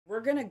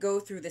we're going to go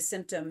through the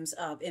symptoms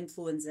of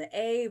influenza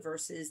A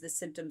versus the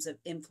symptoms of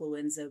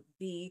influenza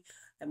B.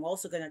 I'm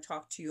also going to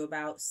talk to you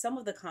about some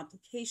of the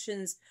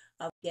complications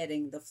of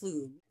getting the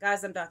flu.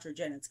 Guys, I'm Dr.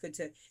 Jen. It's good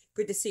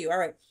to see you. All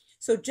right.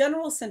 So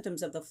general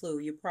symptoms of the flu,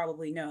 you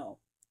probably know: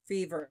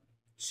 fever,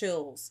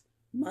 chills,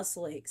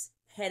 muscle aches,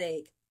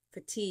 headache,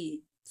 fatigue,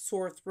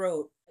 sore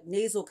throat,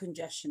 nasal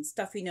congestion,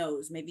 stuffy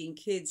nose. Maybe in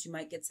kids, you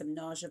might get some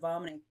nausea,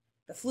 vomiting.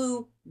 The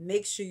flu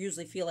makes you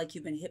usually feel like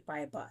you've been hit by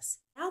a bus.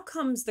 Now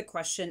comes the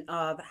question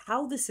of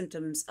how the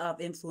symptoms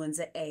of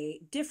influenza A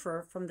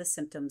differ from the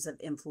symptoms of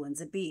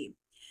influenza B.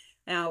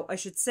 Now, I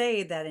should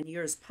say that in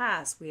years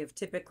past, we have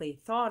typically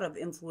thought of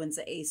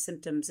influenza A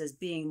symptoms as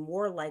being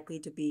more likely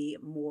to be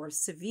more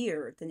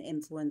severe than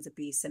influenza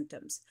B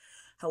symptoms.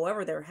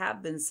 However, there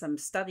have been some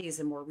studies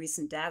and more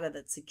recent data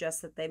that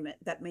suggest that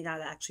that may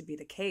not actually be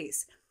the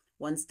case.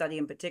 One study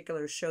in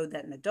particular showed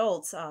that in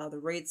adults, the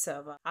rates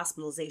of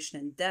hospitalization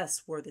and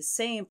deaths were the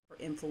same for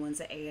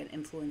influenza A and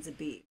influenza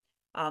B.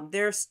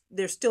 There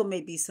still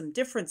may be some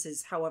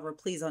differences. However,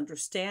 please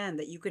understand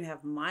that you can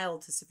have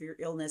mild to severe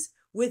illness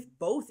with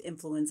both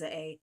influenza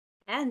A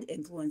and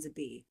influenza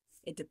B.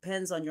 It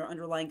depends on your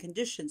underlying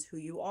conditions, who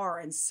you are,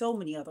 and so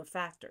many other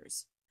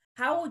factors.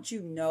 How would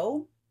you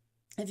know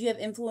if you have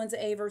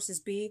influenza A versus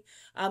B?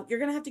 You're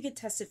going to have to get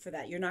tested for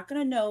that. You're not going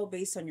to know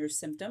based on your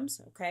symptoms,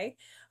 okay?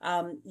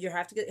 You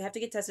have to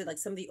get tested, like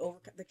some of the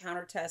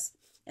over-the-counter tests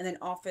and then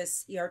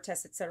office ER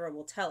tests, etc.,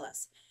 will tell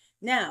us.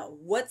 Now,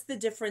 what's the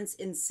difference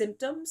in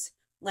symptoms?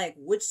 Like,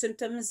 which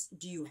symptoms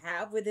do you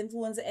have with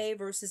influenza A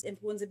versus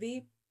influenza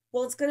B?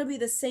 Well, it's going to be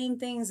the same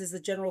things as the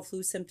general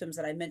flu symptoms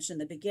that I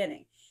mentioned in the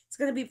beginning. It's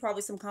going to be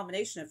probably some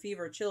combination of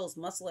fever, chills,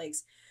 muscle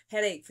aches,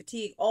 headache,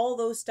 fatigue, all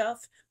those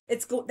stuff.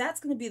 That's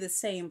going to be the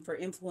same for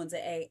influenza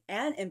A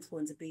and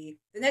influenza B.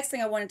 The next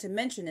thing I wanted to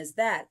mention is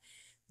that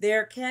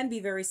there can be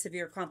very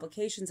severe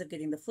complications of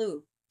getting the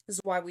flu. This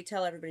is why we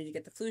tell everybody to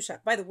get the flu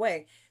shot. By the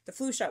way, the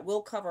flu shot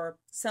will cover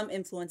some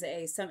influenza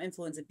A, some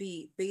influenza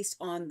B, based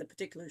on the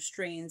particular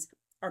strains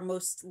are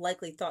most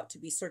likely thought to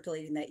be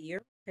circulating that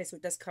year. Okay, so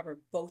it does cover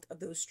both of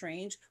those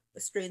strains,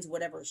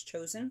 whatever is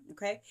chosen.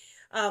 Okay,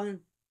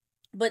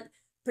 but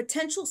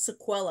potential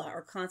sequela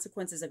or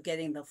consequences of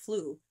getting the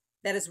flu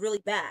that is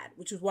really bad,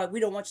 which is why we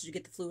don't want you to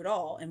get the flu at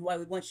all, and why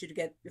we want you to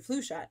get your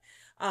flu shot.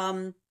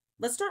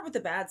 Let's start with the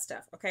bad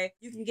stuff, okay?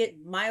 You can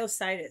get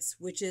myositis,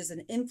 which is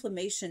an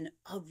inflammation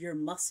of your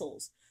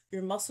muscles.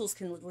 Your muscles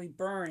can literally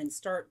burn and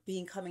start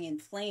becoming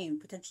inflamed,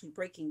 potentially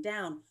breaking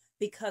down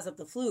because of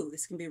the flu.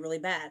 This can be really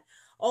bad.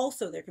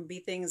 Also, there can be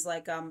things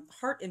like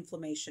heart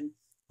inflammation,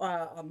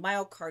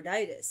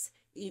 myocarditis.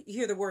 You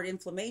hear the word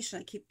inflammation,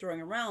 I keep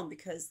throwing around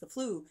because the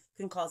flu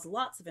can cause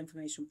lots of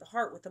inflammation with the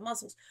heart, with the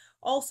muscles.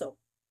 Also,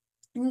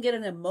 you can get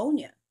an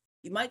pneumonia.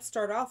 You might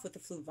start off with the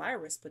flu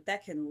virus, but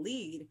that can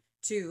lead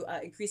to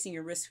increasing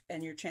your risk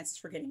and your chances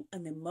for getting a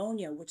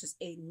pneumonia, which is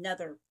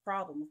another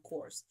problem, of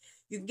course.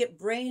 You can get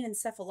brain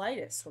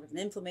encephalitis, sort of an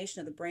inflammation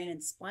of the brain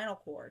and spinal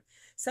cord.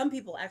 Some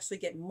people actually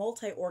get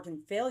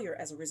multi-organ failure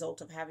as a result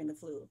of having the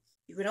flu.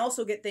 You can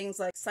also get things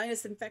like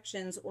sinus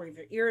infections or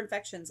even ear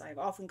infections. I've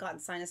often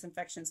gotten sinus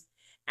infections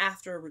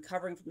after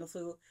recovering from the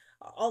flu.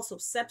 Also,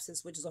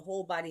 sepsis, which is a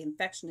whole body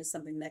infection, is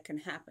something that can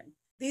happen.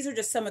 These are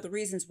just some of the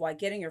reasons why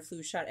getting your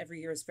flu shot every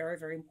year is very,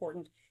 very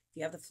important. If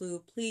you have the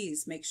flu,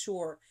 please make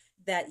sure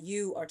that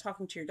you are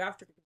talking to your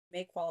doctor. You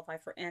may qualify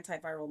for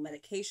antiviral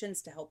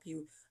medications to help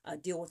you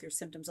deal with your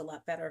symptoms a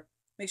lot better.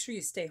 Make sure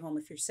you stay home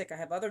if you're sick. I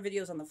have other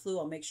videos on the flu.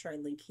 I'll make sure I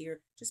link here.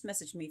 Just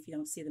message me if you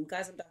don't see them.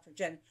 Guys, I'm Dr.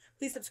 Jen.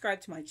 Please subscribe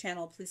to my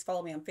channel. Please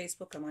follow me on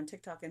Facebook. I'm on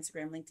TikTok,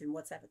 Instagram, LinkedIn,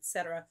 WhatsApp,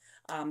 etc.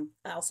 I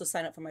also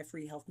sign up for my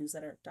free health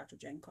newsletter,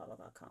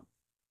 drjencaudill.com.